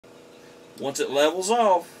Once it levels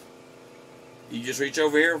off, you just reach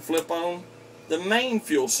over here and flip on the main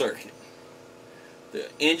fuel circuit. The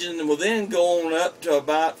engine will then go on up to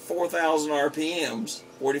about 4,000 RPMs,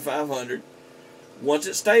 4,500. Once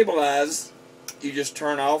it stabilizes, you just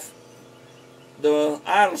turn off the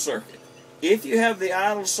idle circuit. If you have the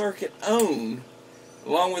idle circuit on,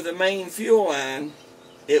 along with the main fuel line,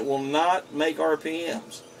 it will not make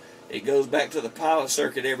RPMs. It goes back to the pilot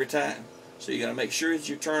circuit every time. So you got to make sure that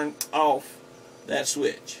you turn off that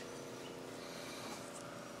switch.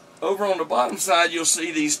 Over on the bottom side, you'll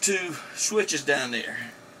see these two switches down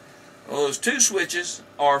there. Well, those two switches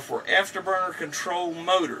are for afterburner control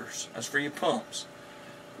motors. That's for your pumps.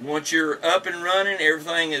 Once you're up and running,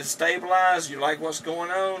 everything is stabilized, you like what's going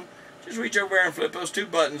on, just reach over there and flip those two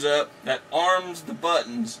buttons up. That arms the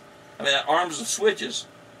buttons, that arms the switches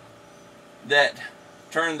that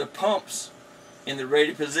turn the pumps in the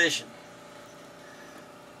ready position.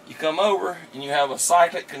 You come over and you have a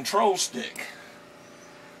cyclic control stick.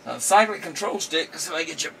 Now, the cyclic control stick, let's see if I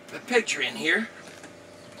get you a picture in here.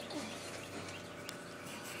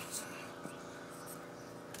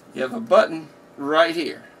 You have a button right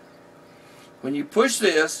here. When you push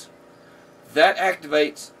this, that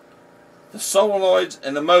activates the solenoids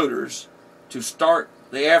and the motors to start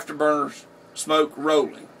the afterburner smoke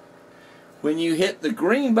rolling. When you hit the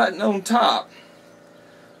green button on top,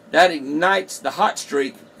 that ignites the hot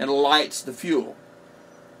streak and lights the fuel.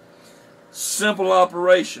 Simple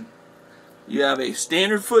operation. You have a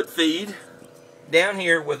standard foot feed down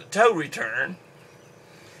here with a tow return,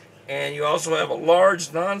 and you also have a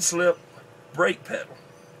large non-slip brake pedal.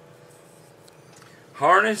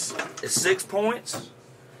 Harness is 6 points.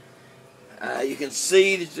 You can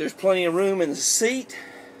see that there's plenty of room in the seat.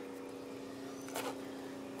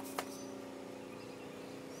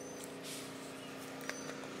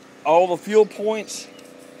 All the fuel points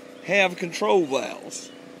have control valves.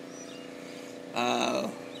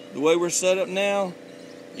 The way we're set up now,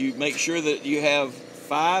 you make sure that you have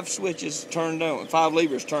 5 switches turned on, 5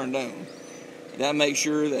 levers turned on. That makes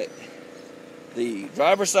sure that the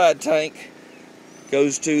driver's side tank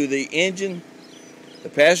goes to the engine, the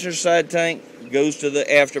passenger side tank goes to the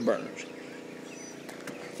afterburners.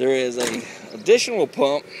 There is an additional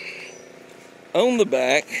pump on the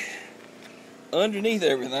back underneath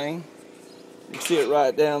everything. You can see it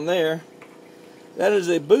right down there. That is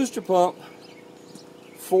a booster pump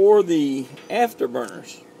for the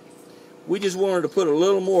afterburners. We just wanted to put a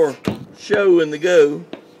little more show in the go.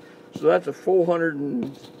 So that's a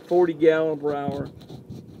 440 gallon per hour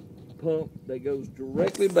pump that goes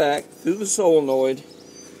directly back through the solenoid,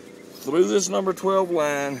 through this number 12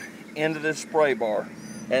 line, into this spray bar,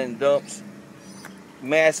 and dumps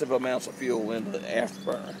massive amounts of fuel into the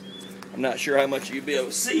afterburner. I'm not sure how much you'll be able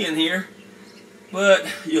to see in here, but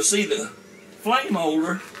you'll see the flame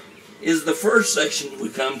holder is the first section we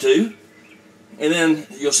come to, and then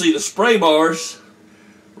you'll see the spray bars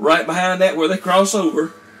right behind that where they cross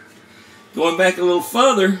over. Going back a little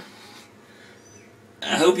further,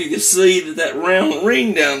 I hope you can see that round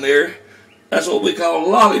ring down there, that's what we call a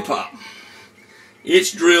lollipop.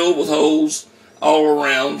 It's drilled with holes all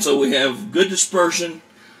around, so we have good dispersion,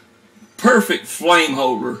 perfect flame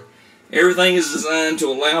holder. Everything is designed to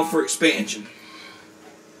allow for expansion.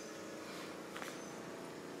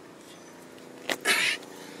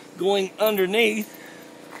 Going underneath,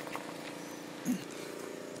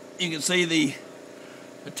 you can see the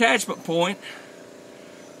attachment point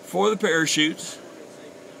for the parachutes.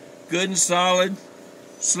 Good and solid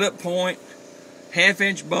slip point,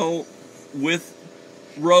 1/2-inch bolt with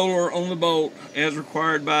roller on the bolt as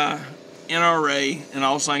required by NRA and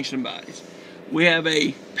all sanctioned bodies. We have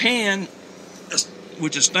a pan,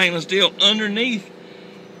 which is stainless steel, underneath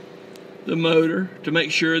the motor to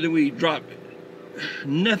make sure that we drop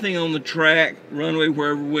nothing on the track, runway,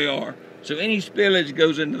 wherever we are. So any spillage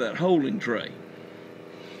goes into that holding tray.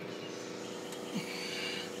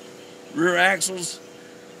 Rear axles,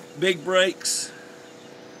 big brakes.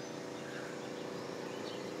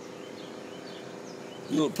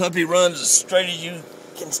 Little puppy runs as straight as you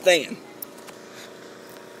can stand.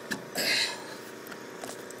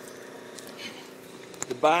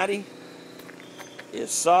 The body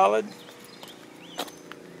is solid.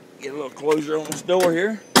 Get a little closure on this door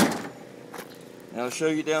here. Now I'll show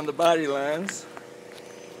you down the body lines.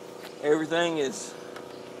 Everything is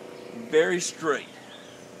very straight.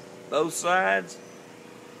 Both sides.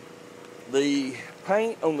 The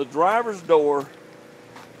paint on the driver's door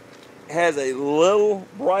has a little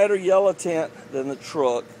brighter yellow tint than the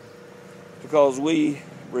truck because we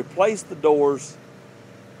replaced the doors,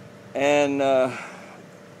 and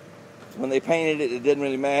when they painted it, it didn't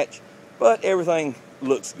really match. but everything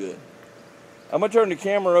looks good. I'm going to turn the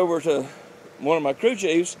camera over to one of my crew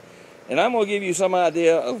chiefs, and I'm going to give you some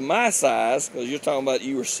idea of my size, because you're talking about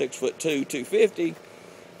you were 6'2", 250.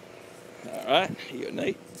 All right, you got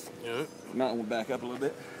Nate. Yeah. You might want to back up a little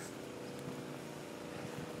bit.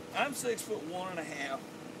 I'm 6'1.5".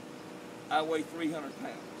 I weigh 300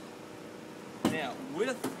 pounds. Now,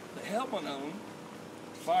 with the helmet on,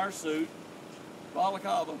 fire suit,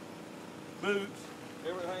 balaclava, boots,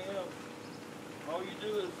 everything else, all you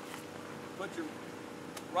do is put your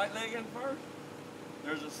right leg in first.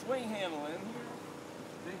 There's a swing handle in here.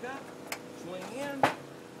 Pick up, swing in,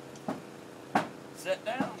 set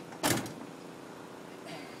down.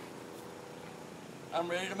 I'm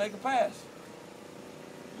ready to make a pass.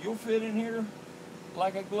 You'll fit in here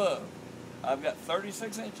like a glove. I've got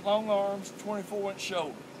 36-inch long arms, 24-inch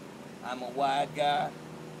shoulder. I'm a wide guy,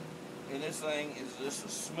 and this thing is just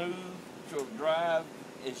as smooth to drive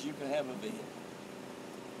as you can have a vehicle.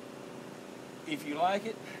 If you like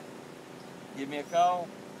it, give me a call.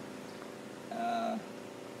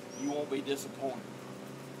 You won't be disappointed.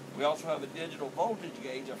 We also have a digital voltage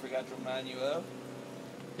gauge I forgot to remind you of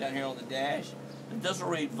down here on the dash. This will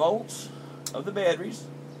read volts of the batteries,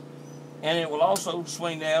 and it will also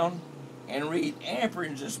swing down and read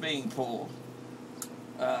amperage that's being pulled.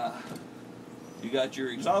 You got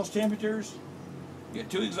your exhaust temperatures. You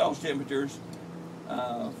got 2 exhaust temperatures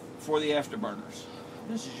for the afterburners.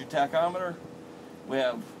 This is your tachometer. We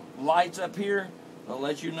have lights up here that'll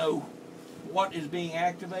let you know what is being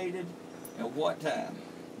activated at what time.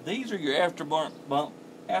 These are your afterburner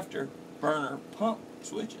pump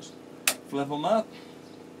switches. Flip them up.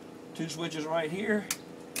 2 switches right here.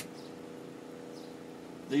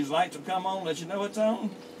 These lights will come on, let you know it's on.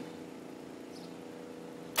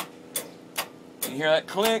 You hear that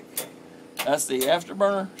click? That's the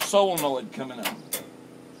afterburner solenoid coming on.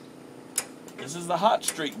 This is the hot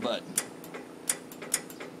streak button.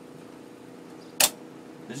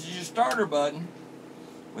 This is your starter button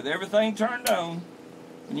with everything turned on.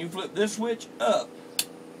 When you flip this switch up,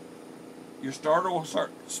 your starter will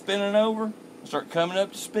start spinning over and start coming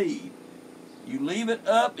up to speed. You leave it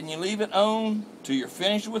up and you leave it on till you're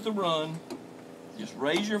finished with the run. Just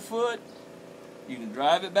raise your foot. You can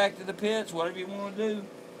drive it back to the pits, whatever you want to do.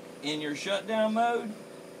 In your shutdown mode,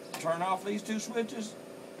 turn off these 2 switches.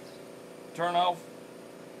 Turn off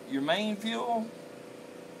your main fuel,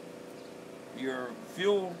 your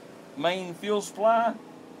main fuel supply,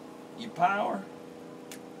 your power.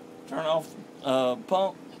 Turn off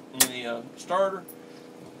pump and the starter,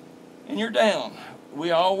 and you're down.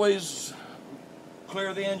 We always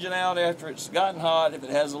clear the engine out after it's gotten hot. If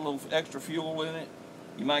it has a little extra fuel in it,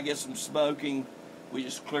 you might get some smoking. We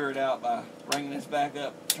just clear it out by bringing this back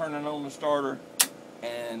up, turning on the starter,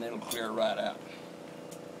 and it'll clear it right out.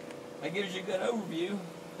 That gives you a good overview.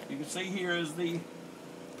 You can see here is the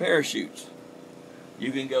parachutes.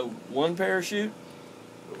 You can go 1 parachute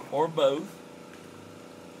or both.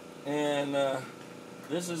 And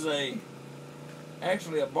this is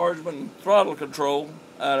actually a Bargeman throttle control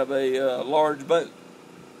out of a large boat.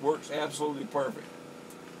 Works absolutely perfect.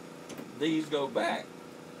 These go back.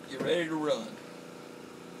 You're ready to run.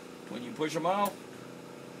 When you push them off,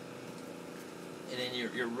 and then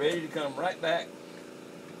you're ready to come right back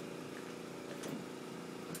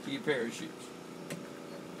to your parachutes.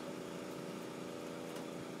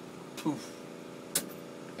 Poof.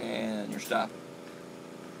 And you're stopping.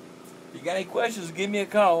 If you got any questions, give me a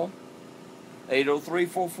call.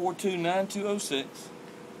 803-442-9206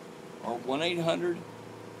 or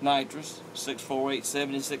 1-800-NITROUS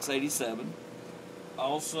 648-7687.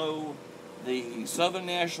 Also, the Southern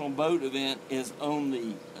National Boat Event is on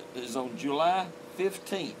July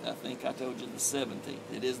 15th. I think I told you the 17th.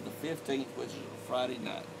 It is the 15th, which is a Friday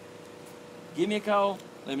night. Give me a call.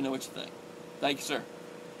 Let me know what you think. Thank you, sir.